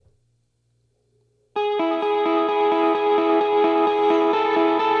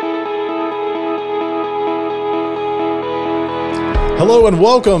Hello and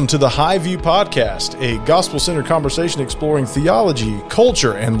welcome to the High View Podcast, a gospel-centered conversation exploring theology,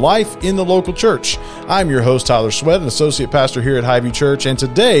 culture, and life in the local church. I'm your host, Tyler Sweat, an associate pastor here at High View Church, and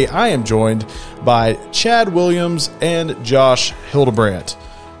today I am joined by Chad Williams and Josh Hildebrandt.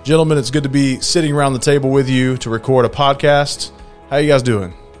 Gentlemen, it's good to be sitting around the table with you to record a podcast. How you guys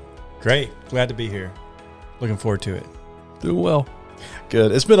doing? Great. Glad to be here. Looking forward to it. Doing well.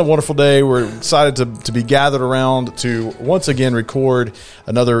 Good. It's been a wonderful day. We're excited to be gathered around to once again record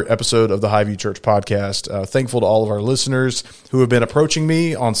another episode of the High View Church podcast. Thankful to all of our listeners who have been approaching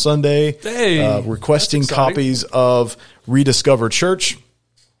me on Sunday, requesting copies of Rediscover Church.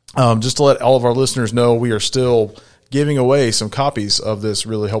 Just to let all of our listeners know, we are still giving away some copies of this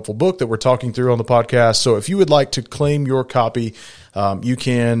really helpful book that we're talking through on the podcast. So if you would like to claim your copy, you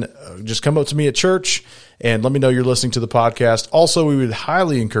can just come up to me at church and let me know you're listening to the podcast. Also, we would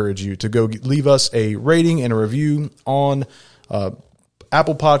highly encourage you to go leave us a rating and a review on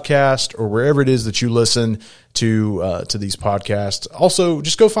Apple Podcast or wherever it is that you listen to these podcasts. Also,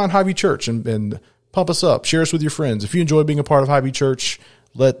 just go find High View Church and pump us up. Share us with your friends. If you enjoy being a part of High View Church,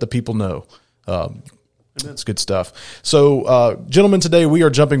 let the people know. That's good stuff. So, gentlemen, today we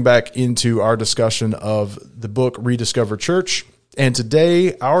are jumping back into our discussion of the book Rediscover Church. And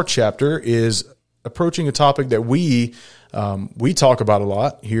today our chapter is approaching a topic that we talk about a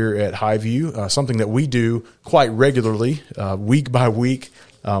lot here at High View, something that we do quite regularly, week by week.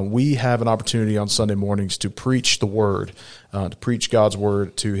 We have an opportunity on Sunday mornings to preach the Word, to preach God's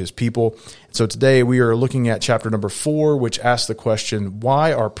Word to His people. So today we are looking at chapter number 4, which asks the question,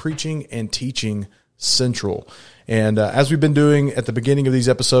 why are preaching and teaching central? And as we've been doing at the beginning of these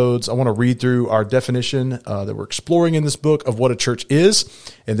episodes, I want to read through our definition that we're exploring in this book of what a church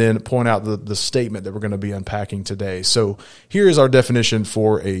is, and then point out the statement that we're going to be unpacking today. So here is our definition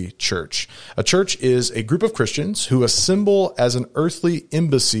for a church. A church is a group of Christians who assemble as an earthly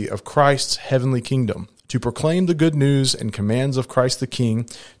embassy of Christ's heavenly kingdom to proclaim the good news and commands of Christ the King,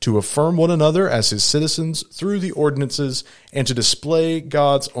 to affirm one another as His citizens through the ordinances, and to display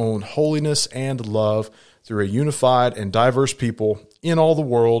God's own holiness and love through a unified and diverse people in all the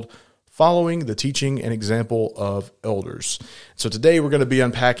world, following the teaching and example of elders. So today we're going to be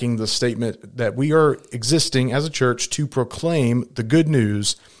unpacking the statement that we are existing as a church to proclaim the good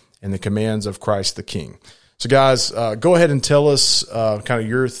news and the commands of Christ the King. So guys, go ahead and tell us kind of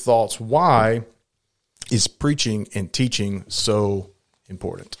your thoughts. Why is preaching and teaching so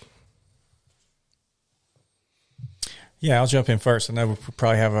important? Yeah, I'll jump in first. I know we'll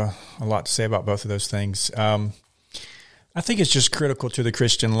probably have a lot to say about both of those things. I think it's just critical to the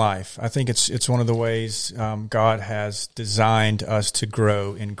Christian life. I think it's one of the ways God has designed us to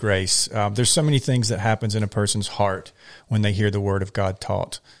grow in grace. There's so many things that happens in a person's heart when they hear the Word of God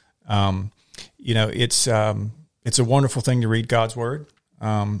taught. It's a wonderful thing to read God's Word.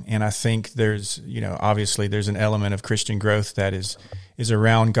 And I think there's, obviously there's an element of Christian growth that is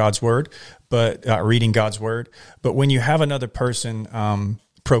around God's Word, but reading God's Word. But when you have another person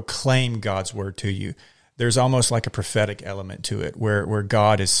proclaim God's Word to you, there's almost like a prophetic element to it where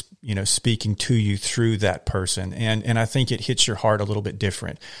God is, speaking to you through that person. And I think it hits your heart a little bit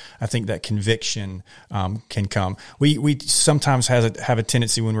different. I think that conviction can come. We sometimes have a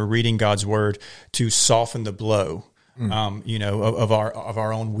tendency when we're reading God's Word to soften the blow of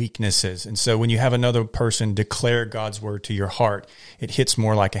our own weaknesses. And so when you have another person declare God's Word to your heart, it hits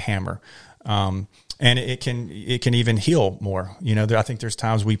more like a hammer. And it can even heal more. I think there's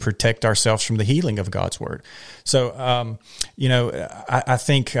times we protect ourselves from the healing of God's Word. So, I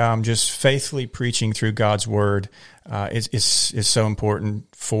think just faithfully preaching through God's Word is so important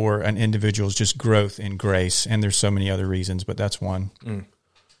for an individual's just growth in grace. And there's so many other reasons, but that's one.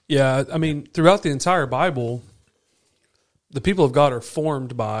 Yeah, I mean, throughout the entire Bible, the people of God are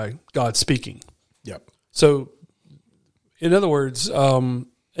formed by God speaking. Yep. So, in other words, and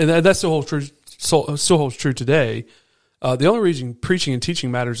that still holds true today. The only reason preaching and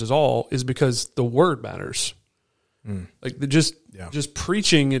teaching matters at all is because the Word matters. Like just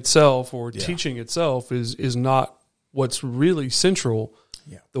preaching itself or teaching itself is not what's really central.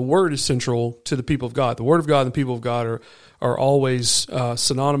 Yeah. The Word is central to the people of God. The Word of God and the people of God are always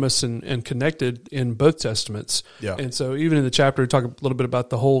synonymous and connected in both Testaments. Yeah. And so even in the chapter, we talk a little bit about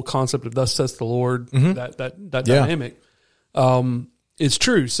the whole concept of thus saith the Lord, that dynamic. It's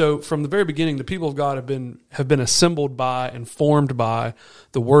true. So from the very beginning, the people of God have been assembled by and formed by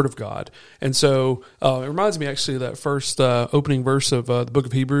the Word of God. And so it reminds me actually of that first opening verse of the book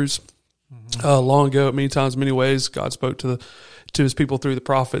of Hebrews. Long ago, many times, many ways, God spoke to His people through the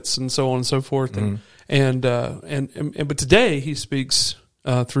prophets and so on and so forth. But today He speaks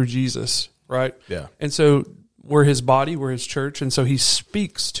through Jesus, right? Yeah. And so we're his body, we're his church, and so he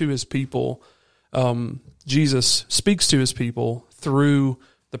speaks to his people. Jesus speaks to his people through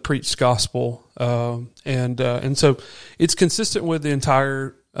the preached gospel, and so it's consistent with the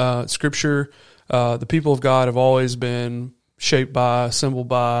entire Scripture. The people of God have always been shaped by, assembled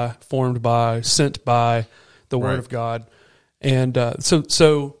by, formed by, sent by the Word of God, and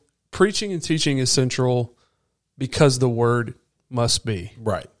so preaching and teaching is central because the Word must be.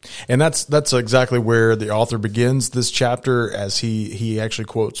 Right. And that's exactly where the author begins this chapter, as he actually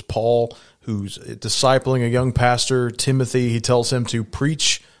quotes Paul, who's discipling a young pastor, Timothy. He tells him to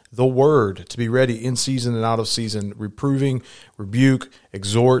preach the word, to be ready in season and out of season, reproving, rebuke,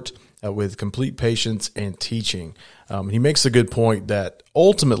 exhort with complete patience and teaching. He makes a good point that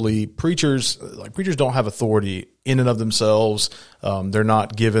ultimately preachers don't have authority in and of themselves. They're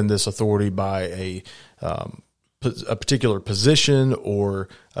not given this authority by a particular position or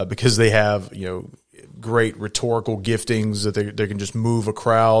because they have, great rhetorical giftings that they can just move a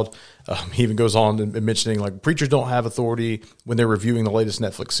crowd. He even goes on and mentioning like preachers don't have authority when they're reviewing the latest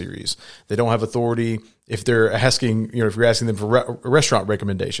Netflix series. They don't have authority if they're asking, if you're asking them for restaurant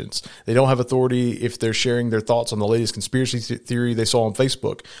recommendations. They don't have authority if they're sharing their thoughts on the latest conspiracy theory they saw on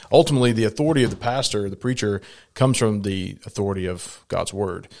Facebook. Ultimately, the authority of the pastor, the preacher, comes from the authority of God's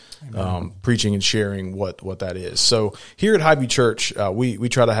word, preaching and sharing what that is. So here at Highview Church, we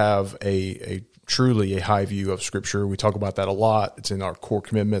try to have a truly a high view of Scripture. We talk about that a lot. It's in our core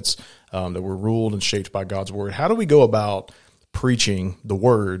commitments that we're ruled and shaped by God's word. How do we go about preaching the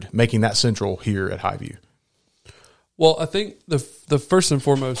word, making that central here at Highview? Well, I think the first and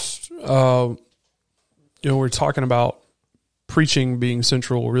foremost, we're talking about preaching being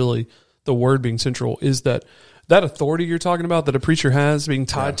central, really the word being central, is that authority you're talking about that a preacher has being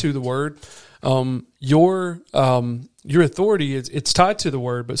tied to the word. Your authority it's tied to the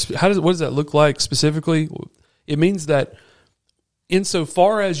word, but what does that look like specifically? It means that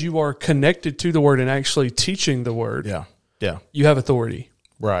insofar as you are connected to the word and actually teaching the word, you have authority.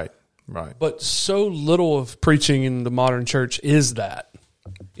 Right. But so little of preaching in the modern church is that.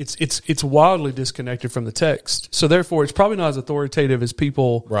 It's wildly disconnected from the text. So therefore, it's probably not as authoritative as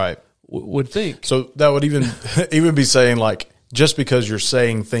people would think. So that would even be saying like, just because you're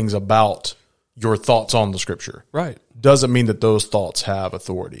saying things about your thoughts on the Scripture, doesn't mean that those thoughts have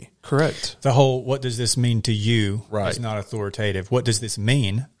authority. Correct. The whole, what does this mean to you, Right. is not authoritative. What does this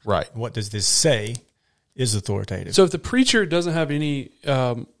mean? Right. What does this say is authoritative. So if the preacher doesn't have any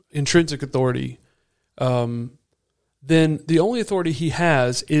intrinsic authority, then the only authority he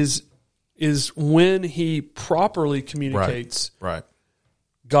has is when he properly communicates Right.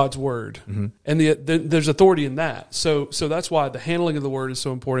 God's word, and there's authority in that. So that's why the handling of the word is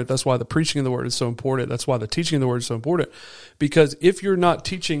so important. That's why the preaching of the word is so important. That's why the teaching of the word is so important. Because if you're not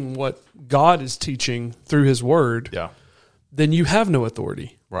teaching what God is teaching through His word, then you have no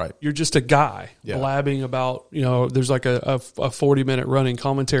authority. Right. You're just a guy blabbing about. There's like a 40-minute running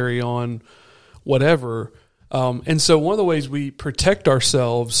commentary on whatever. And so one of the ways we protect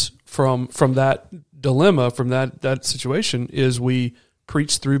ourselves from that dilemma, from that situation, is we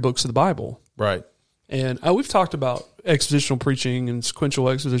preach through books of the Bible. Right. And we've talked about expositional preaching and sequential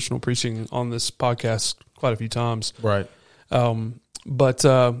expositional preaching on this podcast quite a few times. Right. But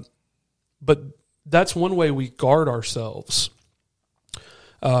that's one way we guard ourselves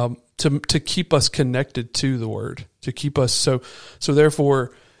to keep us connected to the word, to keep us so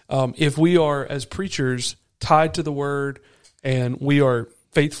therefore, if we are as preachers tied to the word and we are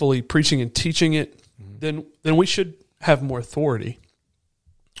faithfully preaching and teaching it, then we should have more authority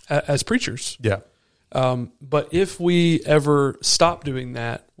as preachers. Yeah. But if we ever stop doing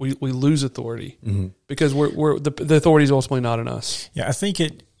that, we lose authority because the authority is ultimately not in us. Yeah, I think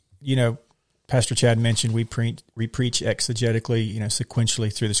Pastor Chad mentioned we preach exegetically,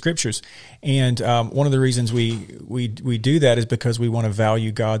 sequentially through the Scriptures, and one of the reasons we do that is because we want to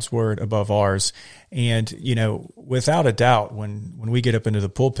value God's word above ours. And without a doubt, when we get up into the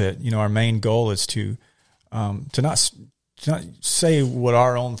pulpit, our main goal is to not say what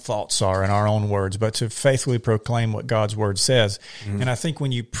our own thoughts are in our own words, but to faithfully proclaim what God's word says. And I think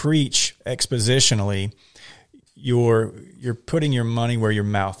when you preach expositionally, you're putting your money where your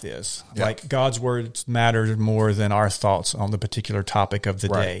mouth is. Yeah. Like God's words matter more than our thoughts on the particular topic of the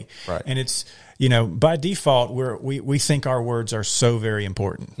day. Right. And it's, by default, we think our words are so very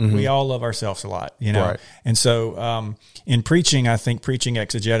important. We all love ourselves a lot, Right. And so in preaching, I think preaching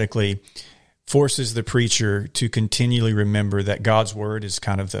exegetically forces the preacher to continually remember that God's word is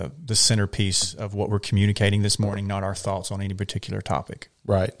kind of the centerpiece of what we're communicating this morning, not our thoughts on any particular topic.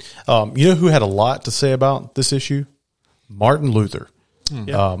 Right. Who had a lot to say about this issue? Martin Luther.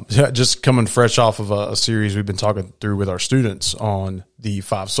 Just coming fresh off of a series we've been talking through with our students on the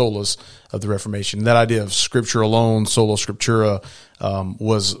five solas of the Reformation. That idea of Scripture alone, sola scriptura,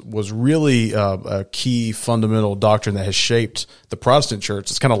 was really a key fundamental doctrine that has shaped the Protestant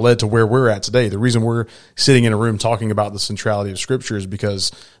church. It's kind of led to where we're at today. The reason we're sitting in a room talking about the centrality of Scripture is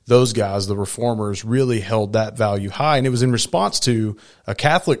because those guys, the Reformers, really held that value high. And it was in response to a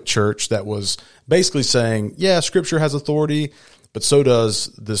Catholic church that was basically saying, yeah, Scripture has authority, but so does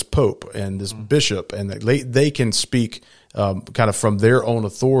this pope and this bishop, and they can speak kind of from their own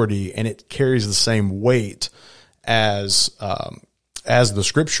authority, and it carries the same weight as the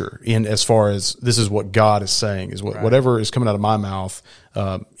Scripture. In as far as this is what God is saying, is whatever is coming out of my mouth.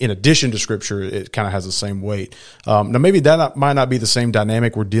 In addition to Scripture, it kind of has the same weight. Now, maybe that might not be the same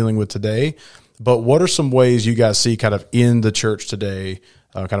dynamic we're dealing with today, but what are some ways you guys see kind of in the church today,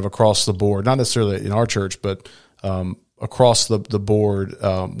 kind of across the board, not necessarily in our church, but across the board,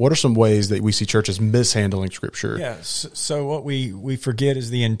 what are some ways that we see churches mishandling Scripture? Yeah, so what we forget is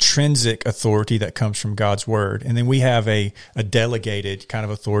the intrinsic authority that comes from God's Word. And then we have a delegated kind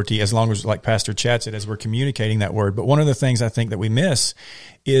of authority, as long as, like Pastor Chad said, as we're communicating that Word. But one of the things I think that we miss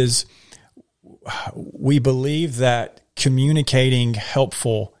is we believe that communicating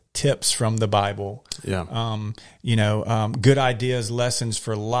helpful tips from the Bible, good ideas, lessons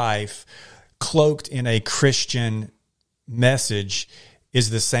for life, cloaked in a Christian message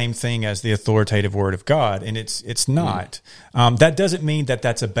is the same thing as the authoritative Word of God, and it's not. That doesn't mean that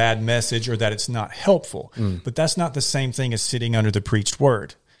that's a bad message or that it's not helpful, but that's not the same thing as sitting under the preached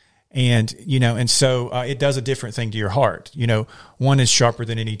Word. And so it does a different thing to your heart. One is sharper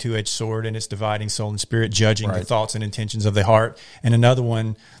than any two-edged sword, and it's dividing soul and spirit, judging the thoughts and intentions of the heart. And another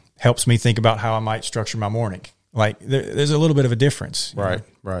one helps me think about how I might structure my morning. Like there's a little bit of a difference. Right.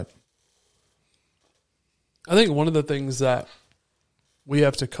 I think one of the things that we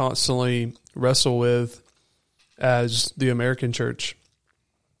have to constantly wrestle with as the American church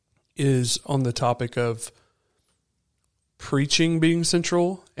is on the topic of preaching being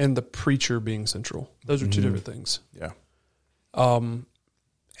central and the preacher being central. Those are two different things. Yeah. And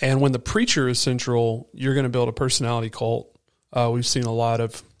when the preacher is central, you're going to build a personality cult. We've seen a lot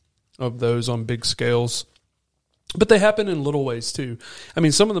of those on big scales, but they happen in little ways too. I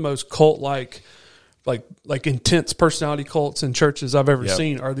mean, some of the most cult-like intense personality cults in churches I've ever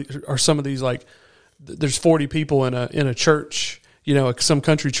seen are some of these, like there's 40 people in a church, some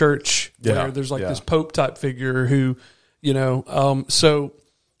country church where there's this Pope type figure who,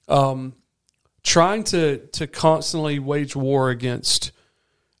 trying to constantly wage war against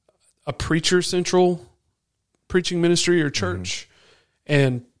a preacher central preaching ministry or church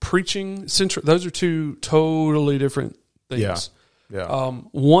and preaching central, those are two totally different things.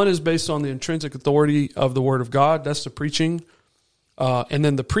 One is based on the intrinsic authority of the Word of God. That's the preaching. And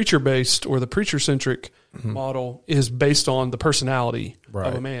then the preacher-based or the preacher-centric model is based on the personality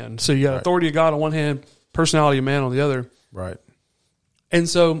of a man. So you got authority of God on one hand, personality of man on the other. Right. And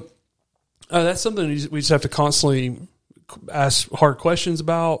so that's something we just have to constantly ask hard questions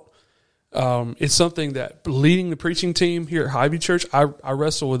about. It's something that leading the preaching team here at Highview Church, I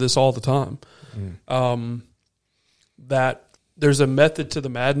wrestle with this all the time. That there's a method to the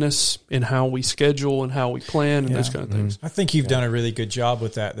madness in how we schedule and how we plan and those kind of things. I think you've done a really good job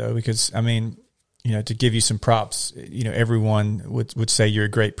with that, though, because, I mean, to give you some props, everyone would say you're a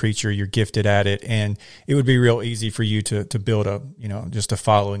great preacher, you're gifted at it, and it would be real easy for you to build just a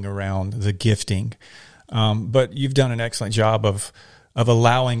following around the gifting. But you've done an excellent job of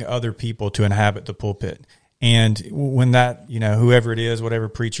allowing other people to inhabit the pulpit. And when that, whoever it is, whatever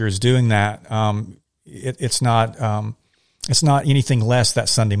preacher is doing that, it's not anything less that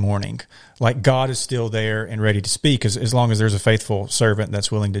Sunday morning. Like God is still there and ready to speak as long as there's a faithful servant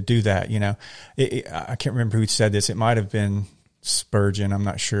that's willing to do that. I can't remember who said this. It might have been Spurgeon. I'm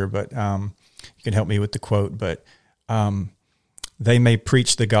not sure, but you can help me with the quote. But they may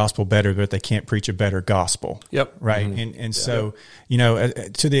preach the gospel better, but they can't preach a better gospel. Yep. Right. And so,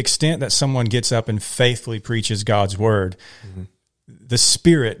 to the extent that someone gets up and faithfully preaches God's word, the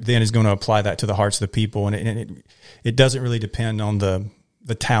Spirit then is going to apply that to the hearts of the people, and it doesn't really depend on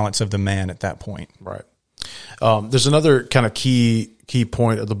the talents of the man at that point. Right. There's another kind of key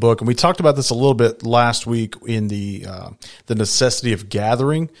point of the book, and we talked about this a little bit last week in the necessity of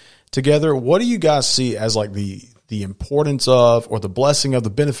gathering together. What do you guys see as like the importance of, or the blessing of, the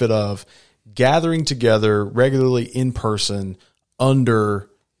benefit of gathering together regularly in person under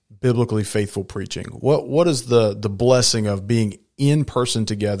biblically faithful preaching? What is the blessing of being in person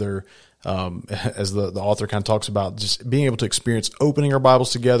together, as the author kind of talks about, just being able to experience opening our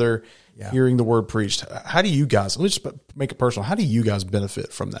Bibles together hearing the word preached. How do you guys, let's just make it personal, how do you guys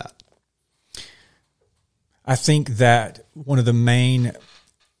benefit from that? I think that one of the main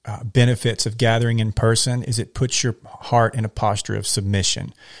benefits of gathering in person is it puts your heart in a posture of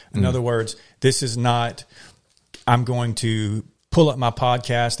submission. In other words, this is not, I'm going to pull up my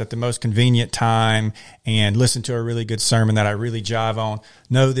podcast at the most convenient time and listen to a really good sermon that I really jive on.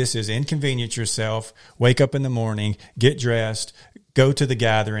 No, this is inconvenience yourself, wake up in the morning, get dressed, go to the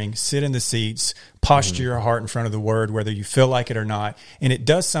gathering, sit in the seats, posture your heart in front of the word, whether you feel like it or not. And it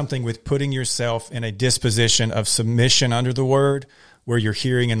does something with putting yourself in a disposition of submission under the word where you're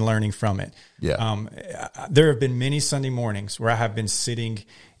hearing and learning from it. Yeah. There have been many Sunday mornings where I have been sitting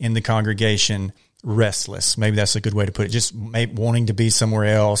in the congregation restless. Maybe that's a good way to put it. Just wanting to be somewhere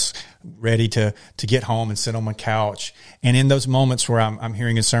else, ready to get home and sit on my couch. And in those moments where I'm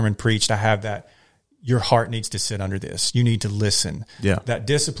hearing a sermon preached, I have that, your heart needs to sit under this. You need to listen. Yeah. That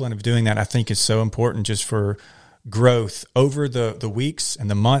discipline of doing that, I think, is so important just for growth over the weeks and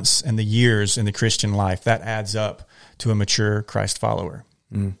the months and the years in the Christian life. That adds up to a mature Christ follower.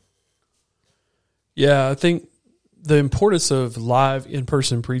 Yeah, I think the importance of live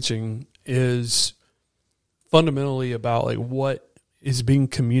in-person preaching is fundamentally about like what is being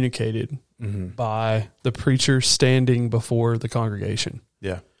communicated by the preacher standing before the congregation.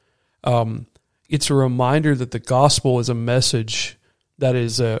 Yeah. It's a reminder that the gospel is a message that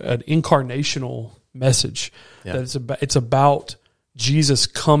is an incarnational message. Yeah. That it's about Jesus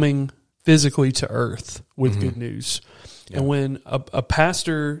coming physically to earth with good news. Yeah. And when a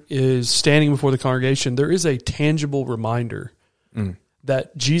pastor is standing before the congregation, there is a tangible reminder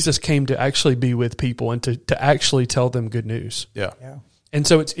that Jesus came to actually be with people and to actually tell them good news. Yeah. Yeah. And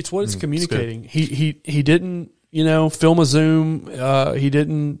so it's what it's communicating. He didn't, film a Zoom. He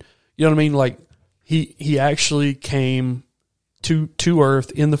didn't, you know what I mean? Like he actually came to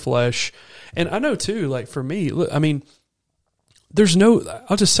earth in the flesh. And I know too, like for me, look, I mean,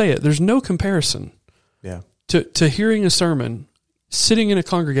 I'll just say it. There's no comparison. Yeah. To hearing a sermon, sitting in a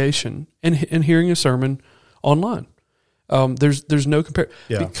congregation and hearing a sermon online. There's no comparison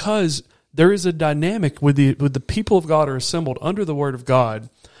because there is a dynamic with the people of God are assembled under the word of God.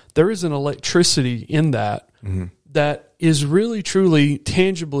 There is an electricity in that that is really, truly,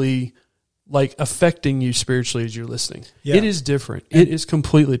 tangibly like affecting you spiritually as you're listening. Yeah. It is different. It is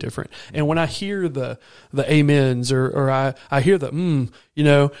completely different. And when I hear the amens or I hear the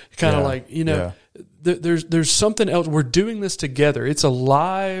kind of like there's something else. We're doing this together. It's a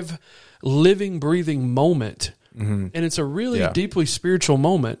live, living, breathing moment. And it's a really deeply spiritual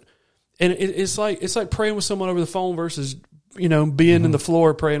moment. And it's like praying with someone over the phone versus, being in the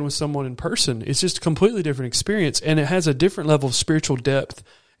floor praying with someone in person. It's just a completely different experience. And it has a different level of spiritual depth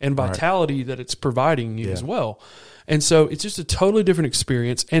and vitality that it's providing you as well. And so it's just a totally different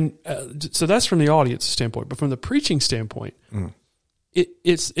experience. And so that's from the audience standpoint. But from the preaching standpoint,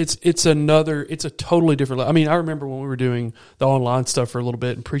 it's a totally different. I mean, I remember when we were doing the online stuff for a little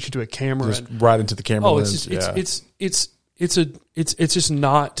bit and preaching to a camera, just right into the camera. It's just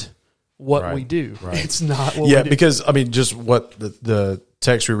not what we do. Right. It's not what we do. Yeah, because I mean, just what the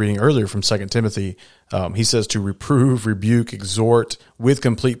text we were reading earlier from 2 Timothy, he says to reprove, rebuke, exhort with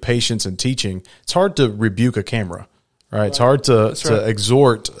complete patience and teaching. It's hard to rebuke a camera, right? It's hard to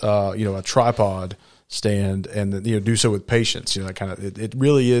exhort, a tripod stand and do so with patience. That kind of it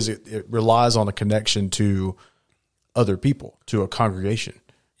really is. It relies on a connection to other people, to a congregation.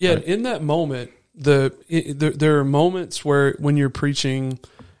 Yeah, right? In that moment, there are moments where when you're preaching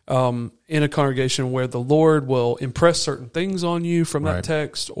in a congregation where the Lord will impress certain things on you from that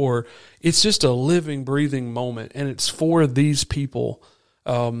text, or it's just a living, breathing moment, and it's for these people.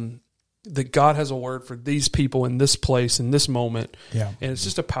 That God has a word for these people in this place, in this moment. Yeah. And it's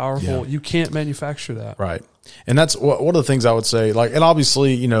just a powerful, you can't manufacture that. Right. And that's one of the things I would say, and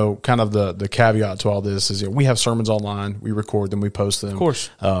obviously, kind of the caveat to all this is, we have sermons online, we record them, we post them. Of course.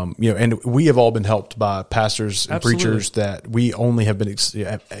 And we have all been helped by pastors and preachers that we only have been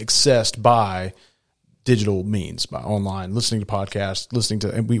accessed by digital means, by online, listening to podcasts,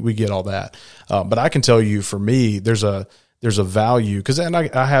 and we get all that. But I can tell you, for me, there's a value because, and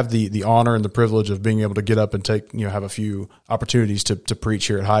I have the honor and the privilege of being able to get up and have a few opportunities to preach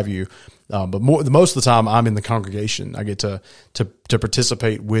here at Highview. But most of the time I'm in the congregation. I get to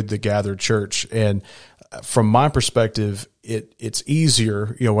participate with the gathered church. And from my perspective, it's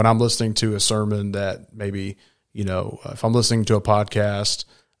easier, when I'm listening to a sermon that maybe, if I'm listening to a podcast,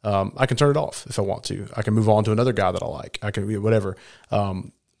 I can turn it off if I want to. I can move on to another guy that I like. I can whatever.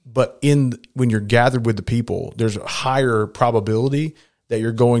 But when you're gathered with the people, there's a higher probability that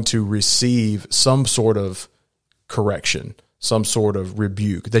you're going to receive some sort of correction, some sort of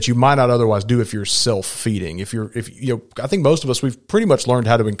rebuke that you might not otherwise do if you're self-feeding. I think most of us, we've pretty much learned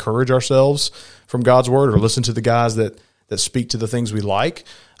how to encourage ourselves from God's word, or listen to the guys that speak to the things we like,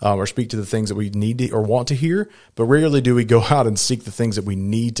 or speak to the things that we need to or want to hear. But rarely do we go out and seek the things that we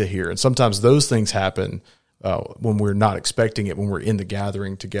need to hear. And sometimes those things happen when we're not expecting it, when we're in the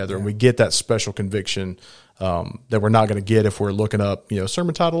gathering together, and we get that special conviction that we're not going to get if we're looking up,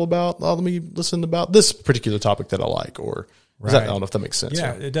 sermon title about, let me listen about this particular topic that I like, or I don't know if that makes sense.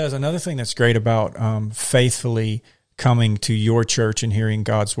 Yeah, it does. Another thing that's great about faithfully coming to your church and hearing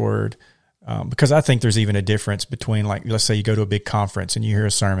God's word, because I think there's even a difference between, like, let's say you go to a big conference and you hear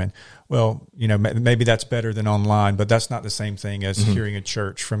a sermon. Well, maybe that's better than online, but that's not the same thing as hearing a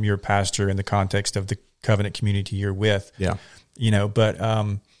church from your pastor in the context of the covenant community you're with. Yeah.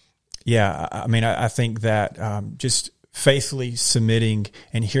 I think that just faithfully submitting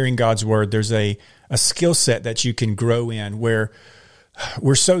and hearing God's word, there's a skill set that you can grow in, where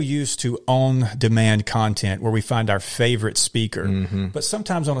we're so used to on-demand content where we find our favorite speaker. But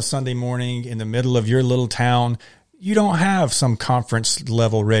sometimes on a Sunday morning in the middle of your little town, you don't have some conference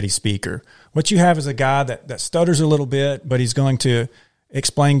level ready speaker. What you have is a guy that stutters a little bit, but he's going to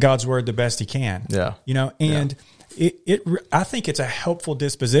explain God's word the best he can. Yeah. I think it's a helpful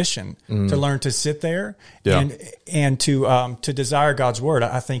disposition to learn to sit there and to desire God's word.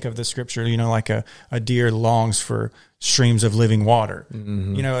 I think of the scripture, like a deer longs for streams of living water.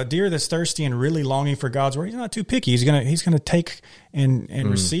 A deer that's thirsty and really longing for God's word, he's not too picky. He's gonna take and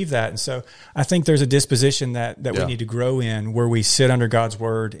receive that. And so I think there's a disposition that we need to grow in, where we sit under God's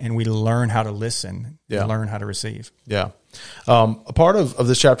word and we learn how to listen and learn how to receive. Yeah. A part of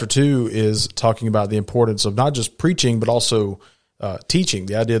this chapter 2 is talking about the importance of not just preaching, but also teaching.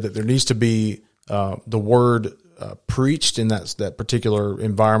 The idea that there needs to be the word preached in that particular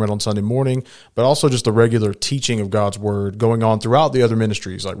environment on Sunday morning, but also just the regular teaching of God's word going on throughout the other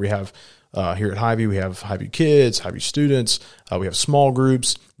ministries. Like we have here at Highview, we have Highview Kids, Highview Students, we have small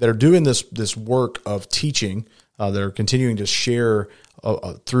groups that are doing this work of teaching. They're continuing to share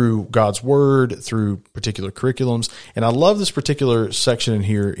through God's word, through particular curriculums. And I love this particular section in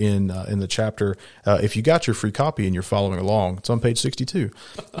here in the chapter. If you got your free copy and you're following along, it's on page 62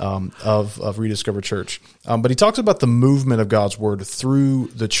 of Rediscover Church. But he talks about the movement of God's word through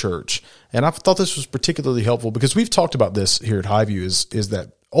the church. And I thought this was particularly helpful because we've talked about this here at Highview is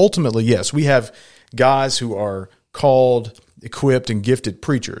that ultimately, yes, we have guys who are called, equipped, and gifted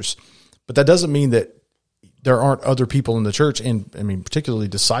preachers. But that doesn't mean that there aren't other people in the church, and particularly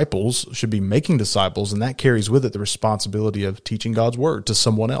disciples should be making disciples, and that carries with it the responsibility of teaching God's word to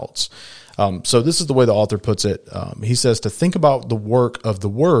someone else. So this is the way the author puts it. He says to think about the work of the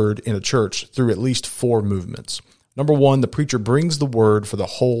word in a church through at least 4 movements. Number 1, the preacher brings the word for the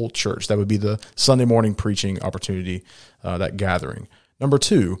whole church. That would be the Sunday morning preaching opportunity, that gathering. Number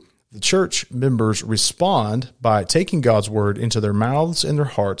 2, the church members respond by taking God's word into their mouths and their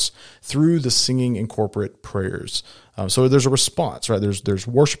hearts through the singing and corporate prayers. So there's a response, right? There's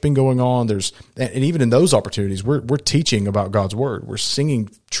worshiping going on. And even in those opportunities, we're teaching about God's word. We're singing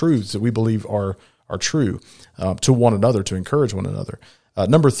truths that we believe are true to one another, to encourage one another.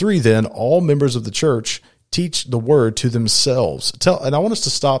 Number 3, then, all members of the church teach the word to themselves. And I want us to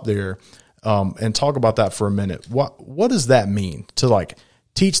stop there and talk about that for a minute. What does that mean to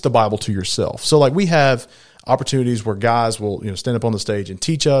teach the Bible to yourself? So we have opportunities where guys will stand up on the stage and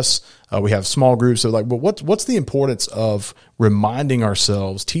teach us. We have small groups. So what's the importance of reminding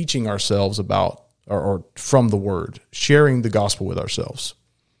ourselves, teaching ourselves about or from the word, sharing the gospel with ourselves?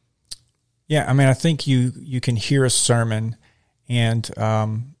 Yeah, I think you can hear a sermon and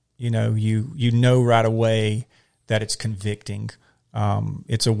you know right away that it's convicting.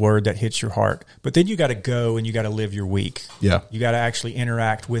 It's a word that hits your heart, but then you got to go and you got to live your week. Yeah. You got to actually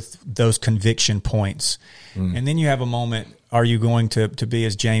interact with those conviction points. And then you have a moment. Are you going to be,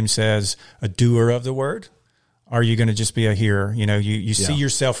 as James says, a doer of the word? Are you going to just be a hearer? You see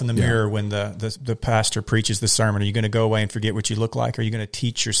yourself in the mirror when the pastor preaches the sermon. Are you going to go away and forget what you look like? Or are you going to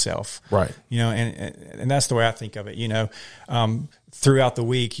teach yourself? Right. And that's the way I think of it. Throughout the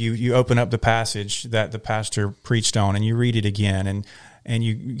week, you open up the passage that the pastor preached on, and you read it again, and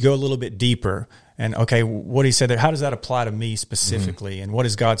you go a little bit deeper. And okay, what he said there, how does that apply to me specifically? And what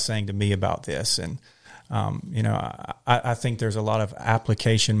is God saying to me about this? And I think there's a lot of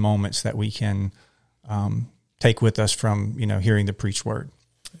application moments that we can take with us from hearing the preached word.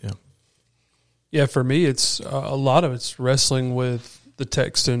 Yeah. For me, it's a lot of it's wrestling with the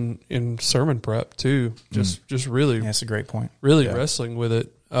text in sermon prep too. Just really, that's a great point. Really wrestling with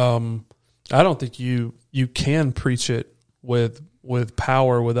it. I don't think you can preach it with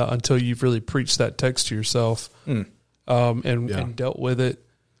power until you've really preached that text to yourself. and dealt with it.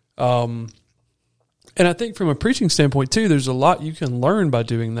 And I think from a preaching standpoint too, there's a lot you can learn by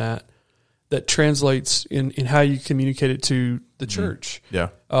doing that translates in how you communicate it to the church. Yeah.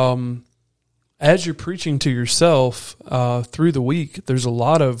 As you're preaching to yourself through the week, there's a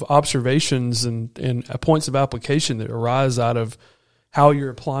lot of observations and points of application that arise out of how you're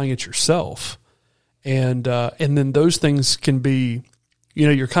applying it yourself. And then those things can be,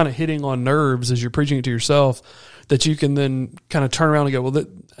 you're kind of hitting on nerves as you're preaching it to yourself that you can then kind of turn around and go, well,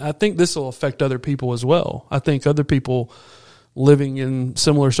 I think this will affect other people as well. I think other people living in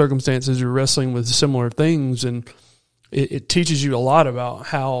similar circumstances are wrestling with similar things, and it teaches you a lot about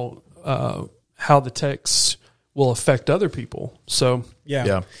how the text will affect other people. So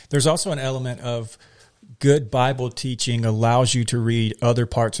yeah. There's also an element of good Bible teaching allows you to read other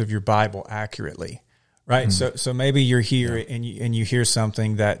parts of your Bible accurately, right? Mm-hmm. So maybe you're here and you hear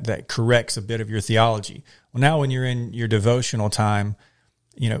something that corrects a bit of your theology. Well, now when you're in your devotional time,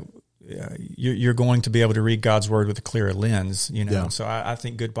 you're going to be able to read God's word with a clearer lens, Yeah. So I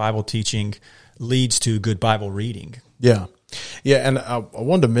think good Bible teaching leads to good Bible reading. Yeah. Yeah, and I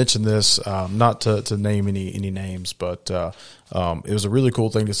wanted to mention this, not to name any names, but it was a really cool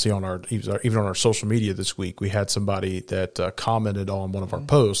thing to see on even on our social media this week. We had somebody that commented on one of our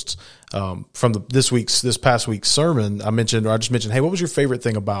posts from this past week's sermon. I just mentioned, hey, what was your favorite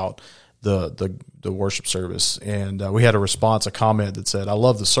thing about the worship service? And we had a comment that said, I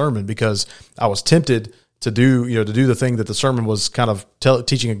love the sermon because I was tempted to do the thing that the sermon was kind of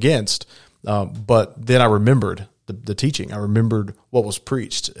teaching against, but then I remembered the teaching. I remembered what was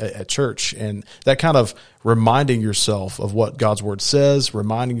preached at church, and that kind of reminding yourself of what God's word says,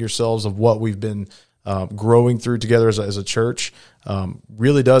 reminding yourselves of what we've been growing through together as a church,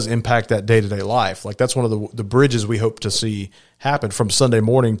 really does impact that day-to-day life. Like that's one of the bridges we hope to see happen from Sunday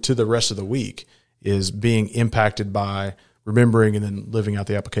morning to the rest of the week, is being impacted by remembering and then living out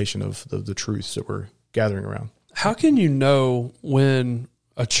the application of the truths that we're gathering around. How can you know when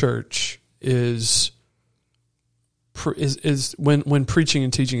a church is when preaching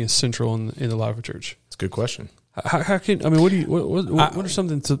and teaching is central in the life of a church? It's a good question. What are some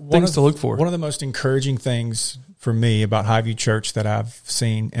things to look for? One of the most encouraging things for me about Highview Church that I've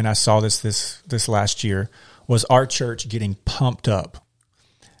seen, and I saw this last year, was our church getting pumped up.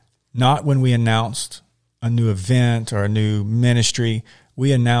 Not when we announced a new event or a new ministry.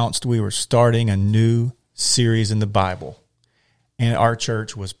 We announced we were starting a new series in the Bible, and our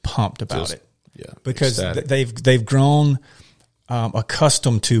church was pumped about it. Yeah, because they've grown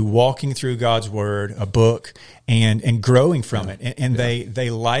accustomed to walking through God's word, a book, and growing from it, and they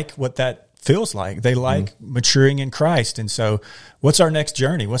like what that feels like. They like maturing in Christ, and so what's our next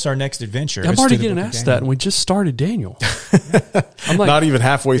journey? What's our next adventure? I'm already getting asked that, and we just started Daniel. I'm like, not even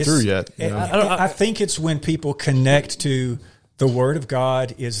halfway through yet. I think it's when people connect to the word of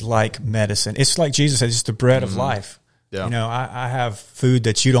God is like medicine. It's like Jesus said, it's the bread of life. Yeah. I have food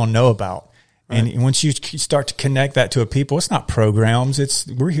that you don't know about. Right. And once you start to connect that to a people, it's not programs.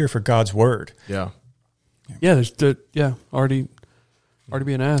 We're here for God's word. Yeah. Yeah. Already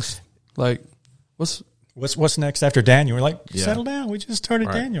being asked, like, what's next after Daniel? We're like, settle down. We just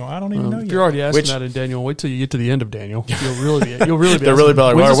started Daniel. I don't even know yet. If you're already asking that in Daniel, wait till you get to the end of Daniel. You'll really be. They're really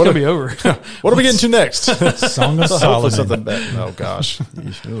like, when's this going to be over? What are we getting to next? Song of Solomon. Something better. Oh gosh,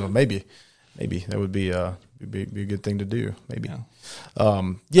 maybe that would be a good thing to do. Maybe. Yeah.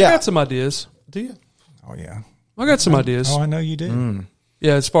 I got some ideas. Do you? Oh yeah. I got some ideas. Oh, I know you do.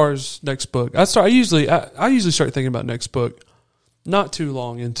 Yeah, as far as next book, I usually start thinking about next book not too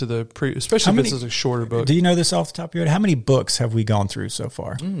long into the especially if this is a shorter book. Do you know this off the top of your head? How many books have we gone through so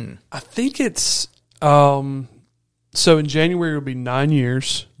far? I think it's so in January it'll be 9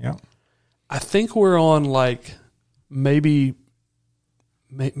 years. Yeah. I think we're on like maybe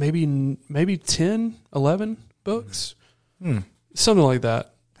 10, 11 books. Something like that.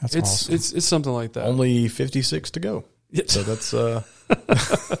 That's awesome. It's something like that. Only 56 to go. So that's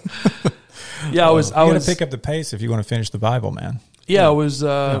yeah, I was going to pick up the pace if you want to finish the Bible, man. Yeah, I was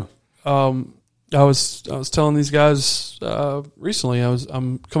telling these guys recently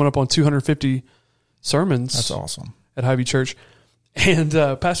I'm coming up on 250 sermons. That's awesome. At Highview Church. And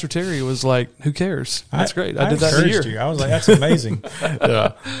Pastor Terry was like, "Who cares? That's great. I did that in a year." I was like, "That's amazing."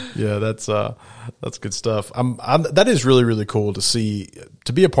 yeah, that's good stuff. That is really, really cool to see,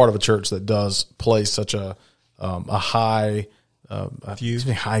 to be a part of a church that does place such a high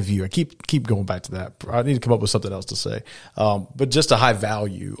view. I keep going back to that. I need to come up with something else to say, but just a high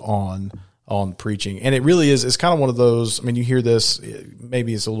value on on preaching. And it really is, it's kind of one of those, I mean, you hear this,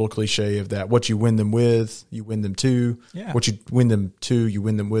 maybe it's a little cliche of that, what you win them with, you win them to. Yeah. What you win them to, you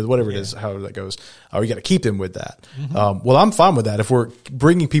win them with, whatever it is, however that goes. You got to keep them with that. Well, I'm fine with that. If we're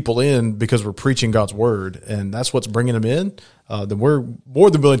bringing people in because we're preaching God's word and that's what's bringing them in, then we're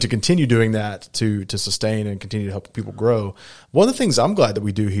more than willing to continue doing that to sustain and continue to help people grow. One of the things I'm glad that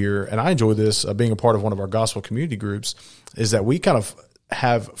we do here, and I enjoy this, being a part of one of our gospel community groups, is that we kind of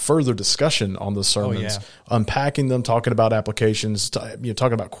have further discussion on the sermons, unpacking them, talking about applications,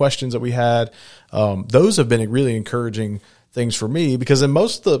 talking about questions that we had. Those have been really encouraging things for me, because in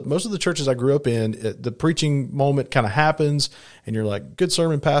most of the churches I grew up in, the preaching moment kind of happens and you're like, good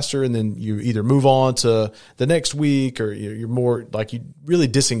sermon, pastor. And then you either move on to the next week, or you're more like, you really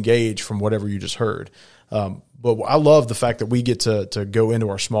disengage from whatever you just heard. But I love the fact that we get to go into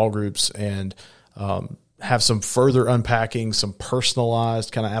our small groups and, have some further unpacking, some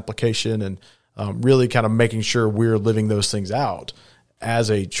personalized kind of application, and really kind of making sure we're living those things out as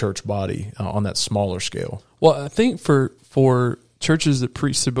a church body on that smaller scale. Well, I think for churches that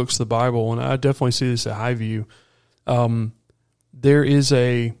preach the books of the Bible, and I definitely see this at Highview, there is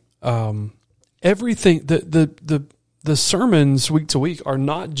a everything. The sermons week to week are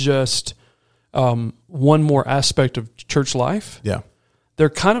not just one more aspect of church life. Yeah, they're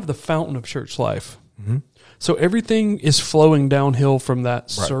kind of the fountain of church life. Mm-hmm. So everything is flowing downhill from that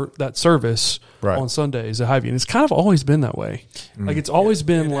that service on Sundays at Highview. And it's kind of always been that way. Like it's always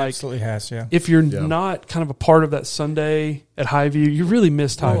been it like, absolutely has, yeah. If you're not kind of a part of that Sunday at Highview, you really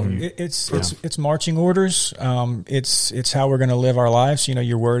missed Highview. It's marching orders. It's how we're going to live our lives.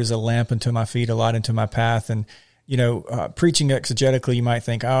 Your word is a lamp unto my feet, a light unto my path. And preaching exegetically, you might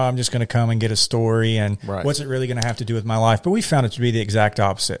think, I'm just going to come and get a story, and what's it really going to have to do with my life? But we found it to be the exact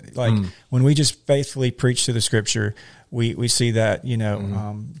opposite. Like when we just faithfully preach to the Scripture, we see that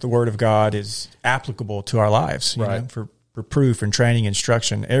the Word of God is applicable to our lives. You know, for proof and training,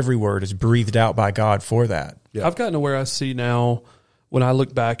 instruction. Every word is breathed out by God for that. Yeah. I've gotten to where I see now, when I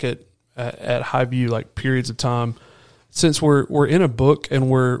look back at Highview, like periods of time, since we're in a book and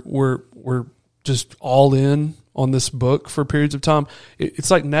we're just all in on this book for periods of time. It's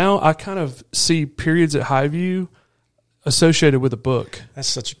like now I kind of see periods at Highview associated with a book. That's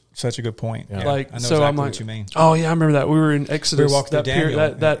such a good point. Yeah. Like, I know exactly what you mean. Oh yeah, I remember that. We were in Exodus. We walked through Daniel.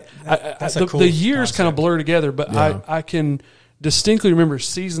 That's a cool the years concept. Kind of blur together, but I can distinctly remember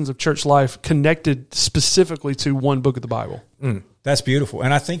seasons of church life connected specifically to one book of the Bible. That's beautiful.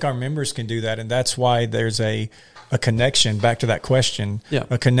 And I think our members can do that, and that's why there's a connection, back to that question,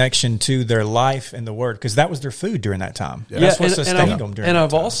 a connection to their life and the Word, because that was their food during that time. Yeah. That's what sustained them during that time. And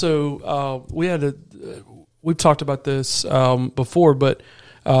I've also, we've talked about this before, but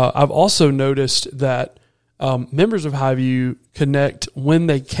I've also noticed that members of Highview connect when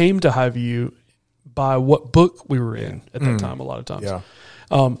they came to Highview by what book we were in at that time, a lot of times. Yeah.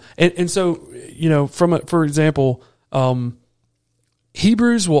 And so, for example,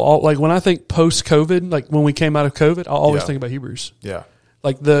 Hebrews will like when I think post-COVID, like when we came out of COVID, I'll always think about Hebrews. Yeah.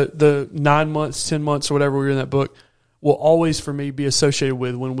 Like the 9 months, 10 months or whatever we were in that book will always for me be associated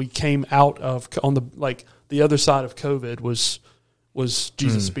with when we came out of the other side of COVID was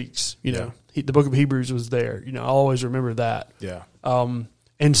Jesus Speaks, the book of Hebrews was there. I'll always remember that. Yeah.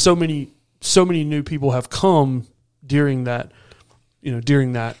 And so many new people have come during that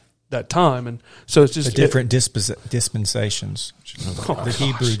time, and so it's just the different dispensations. The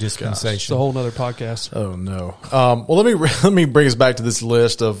Hebrew dispensation. It's a whole other podcast. Oh no. Well, let me bring us back to this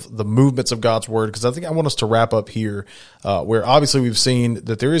list of the movements of God's Word, because I think I want us to wrap up here, where obviously we've seen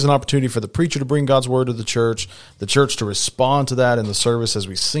that there is an opportunity for the preacher to bring God's Word to the church to respond to that in the service as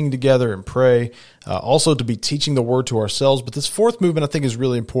we sing together and pray, also to be teaching the Word to ourselves. But this fourth movement I think is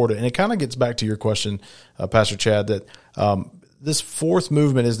really important, and it kind of gets back to your question, Pastor Chad, that this fourth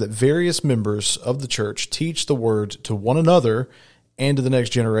movement is that various members of the church teach the Word to one another and to the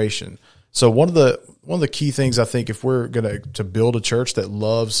next generation. So one of the key things I think, if we're going to build a church that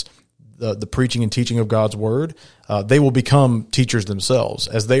loves the preaching and teaching of God's Word, they will become teachers themselves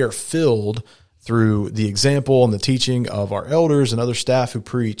as they are filled through the example and the teaching of our elders and other staff who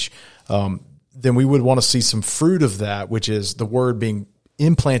preach. Then we would want to see some fruit of that, which is the Word being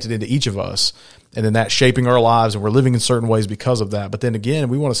implanted into each of us, and then that shaping our lives, and we're living in certain ways because of that. But then again,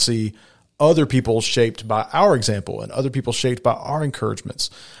 we want to see other people shaped by our example and other people shaped by our encouragements.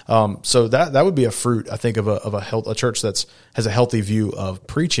 So that would be a fruit, I think, of a church that's has a healthy view of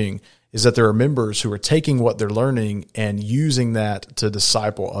preaching, is that there are members who are taking what they're learning and using that to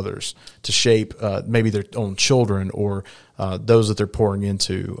disciple others, to shape maybe their own children or those that they're pouring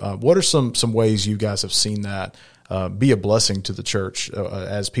into. What are some ways you guys have seen that be a blessing to the church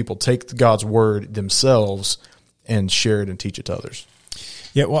as people take God's word themselves and share it and teach it to others.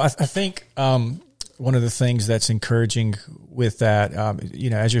 Yeah, well, I think one of the things that's encouraging with that,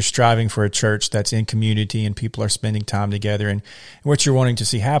 as you're striving for a church that's in community and people are spending time together, and what you're wanting to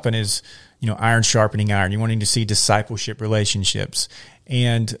see happen is, iron sharpening iron. You're wanting to see discipleship relationships.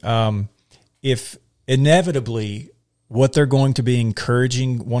 And if inevitably what they're going to be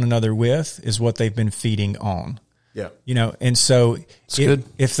encouraging one another with is what they've been feeding on. Yeah. And so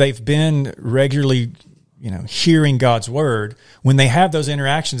if they've been regularly hearing God's word, when they have those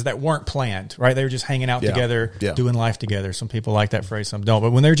interactions that weren't planned, right? They were just hanging out together, doing life together. Some people like that phrase, some don't.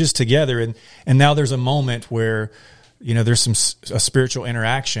 But when they're just together and now there's a moment where, there's a spiritual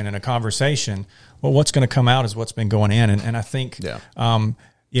interaction and a conversation, well, what's going to come out is what's been going in. And I think,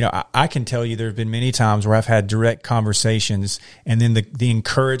 I can tell you there have been many times where I've had direct conversations, and then the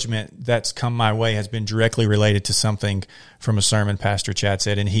encouragement that's come my way has been directly related to something from a sermon Pastor Chad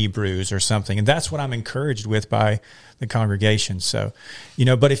said in Hebrews or something. And that's what I'm encouraged with by the congregation. So,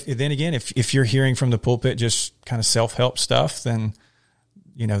 but if you're hearing from the pulpit just kind of self-help stuff, then,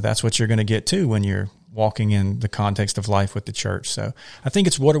 that's what you're going to get too when you're walking in the context of life with the church. So I think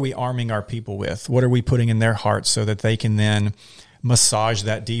it's, what are we arming our people with? What are we putting in their hearts so that they can then massage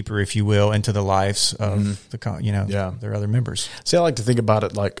that deeper, if you will, into the lives of their other members. See, I like to think about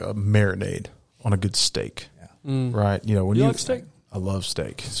it like a marinade on a good steak, right? When you like steak? I love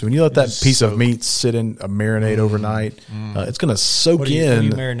steak. So when you let that piece of meat sit in a marinade overnight, it's going to soak What do you in.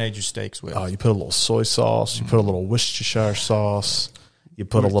 marinate your steaks with? You put a little soy sauce, you put a little Worcestershire sauce, you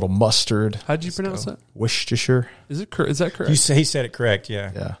put a little mustard. How did you pronounce that? Worcestershire. Is that correct? He said it correct.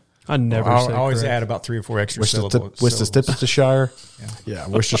 Yeah. Yeah. I never. I always add about 3 or 4 extra syllables. Worcestershire. Yeah,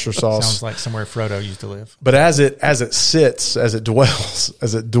 Worcestershire sauce. Sounds like somewhere Frodo used to live. But as it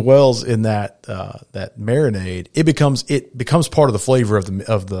dwells in that marinade, it becomes part of the flavor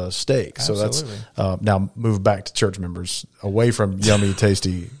of the steak. Absolutely. So that's now move back to church members, away from yummy,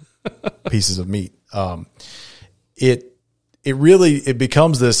 tasty pieces of meat. It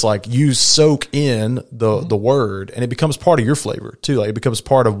becomes this, like, you soak in the word, and it becomes part of your flavor too. Like, it becomes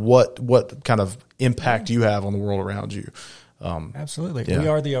part of what kind of impact you have on the world around you. Absolutely. We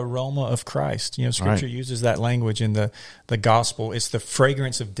are the aroma of Christ. Scripture uses that language in the gospel. It's the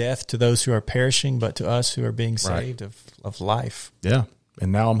fragrance of death to those who are perishing, but to us who are being saved of life. Yeah.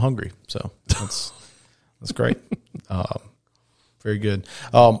 And now I'm hungry. So that's great. Very good.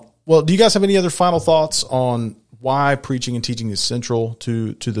 Well, do you guys have any other final thoughts on why preaching and teaching is central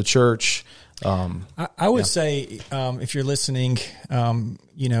to the church? I would say, if you're listening,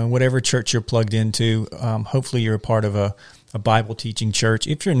 whatever church you're plugged into, hopefully you're a part of a Bible teaching church.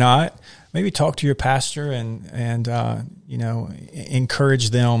 If you're not, maybe talk to your pastor and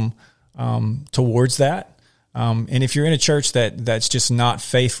encourage them towards that. And if you're in a church that's just not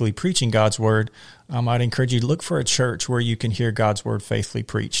faithfully preaching God's word, I'd encourage you to look for a church where you can hear God's word faithfully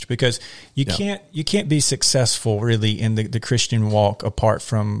preached, because you can't be successful really in the Christian walk apart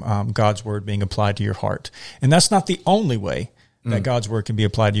from God's word being applied to your heart. And that's not the only way that God's word can be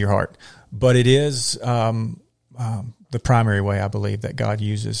applied to your heart, but it is the primary way, I believe, that God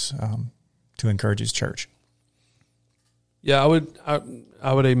uses to encourage his church. Yeah, I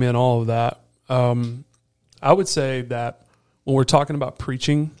would amen all of that. I would say that when we're talking about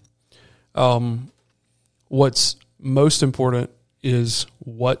preaching, what's most important is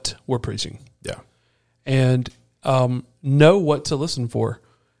what we're preaching. Yeah. And know what to listen for.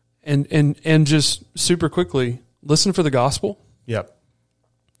 And just super quickly, listen for the gospel. Yep.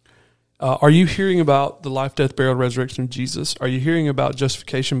 Are you hearing about the life, death, burial, resurrection of Jesus? Are you hearing about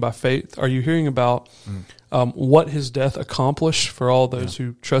justification by faith? Are you hearing about what his death accomplished for all those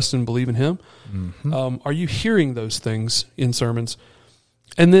who trust and believe in him? Mm-hmm. Are you hearing those things in sermons?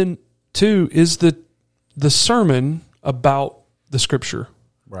 And then 2 is the sermon about the scripture.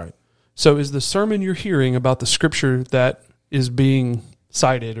 Right. So is the sermon you're hearing about the scripture that is being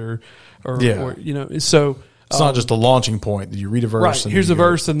cited or so it's not just a launching point that you read a verse. Right. And here's a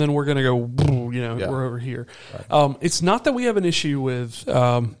verse, and then we're going to go, we're over here. Right. It's not that we have an issue with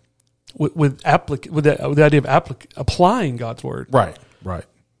the idea of applying God's word. Right. Right.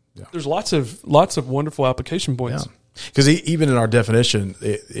 Yeah. There's lots of wonderful application points. Yeah. Because even in our definition,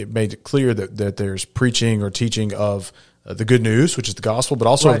 it made it clear that there's preaching or teaching of the good news, which is the gospel, but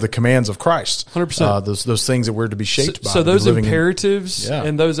also of the commands of Christ. 100%. Those things that we're to be shaped by. So those imperatives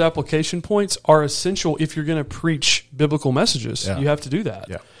and those application points are essential if you're going to preach biblical messages. Yeah. You have to do that.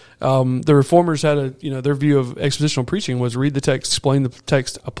 Yeah. The reformers had their view of expositional preaching was read the text, explain the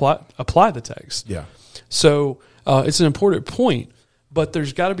text, apply the text. Yeah. So it's an important point. but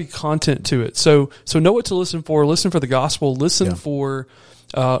there's got to be content to it. So know what to listen for. Listen for the gospel. Listen for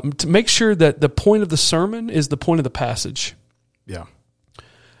to make sure that the point of the sermon is the point of the passage. Yeah.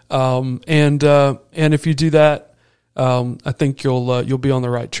 And if you do that, I think you'll be on the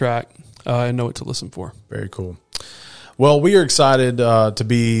right track and know what to listen for. Very cool. Well, we are excited to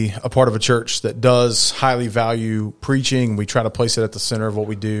be a part of a church that does highly value preaching. We try to place it at the center of what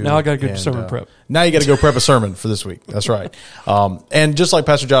we do. Now I got to go sermon prep. Now you got to go prep a sermon for this week. That's right. And just like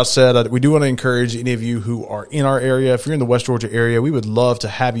Pastor Josh said, we do want to encourage any of you who are in our area. If you're in the West Georgia area, we would love to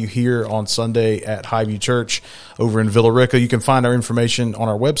have you here on Sunday at Highview Church over in Villa Rica. You can find our information on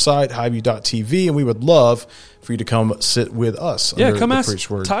our website, highview.tv, and we would love for you to come sit with us. Yeah, come ask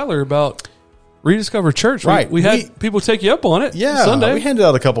Tyler about Rediscover Church. Right. We had people take you up on it. Yeah. Sunday. We handed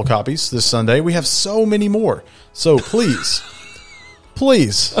out a couple copies this Sunday. We have so many more. So please,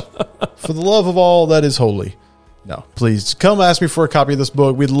 please, for the love of all that is holy, no, please come ask me for a copy of this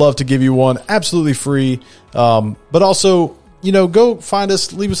book. We'd love to give you one absolutely free. But also, go find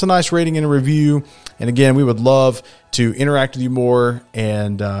us, leave us a nice rating and a review. And again, we would love to interact with you more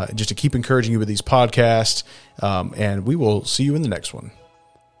and just to keep encouraging you with these podcasts. And we will see you in the next one.